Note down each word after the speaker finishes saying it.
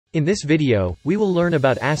In this video, we will learn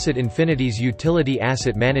about Asset Infinity's utility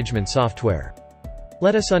asset management software.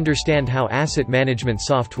 Let us understand how asset management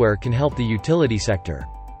software can help the utility sector.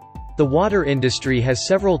 The water industry has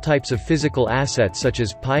several types of physical assets such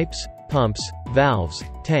as pipes, pumps, valves,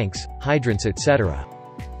 tanks, hydrants, etc.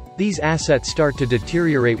 These assets start to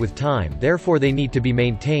deteriorate with time, therefore they need to be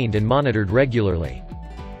maintained and monitored regularly.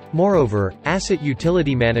 Moreover, asset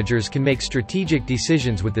utility managers can make strategic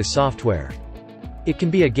decisions with this software. It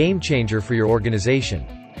can be a game changer for your organization.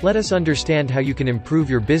 Let us understand how you can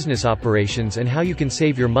improve your business operations and how you can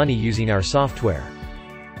save your money using our software.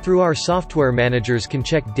 Through our software, managers can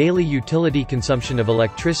check daily utility consumption of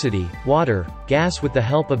electricity, water, gas with the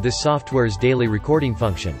help of this software's daily recording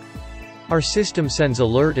function. Our system sends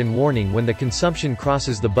alert and warning when the consumption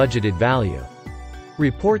crosses the budgeted value.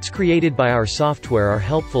 Reports created by our software are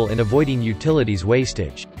helpful in avoiding utilities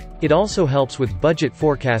wastage. It also helps with budget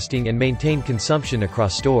forecasting and maintain consumption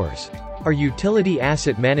across stores. Our utility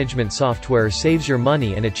asset management software saves your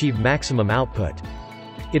money and achieve maximum output.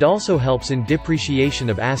 It also helps in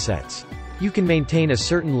depreciation of assets. You can maintain a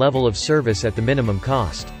certain level of service at the minimum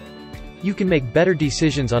cost. You can make better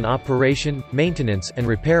decisions on operation, maintenance, and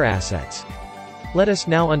repair assets. Let us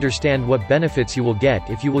now understand what benefits you will get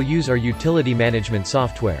if you will use our utility management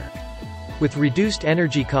software. With reduced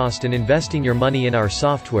energy cost and investing your money in our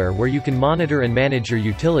software where you can monitor and manage your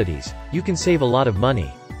utilities, you can save a lot of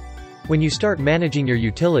money. When you start managing your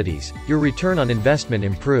utilities, your return on investment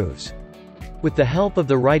improves. With the help of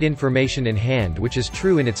the right information in hand, which is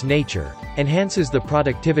true in its nature, enhances the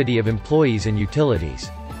productivity of employees and utilities.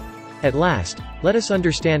 At last, let us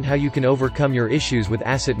understand how you can overcome your issues with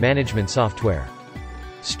asset management software.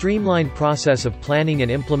 Streamlined process of planning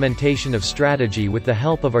and implementation of strategy with the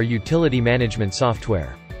help of our utility management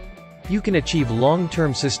software. You can achieve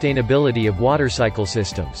long-term sustainability of water cycle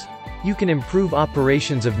systems. You can improve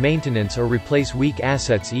operations of maintenance or replace weak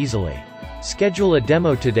assets easily. Schedule a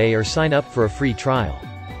demo today or sign up for a free trial.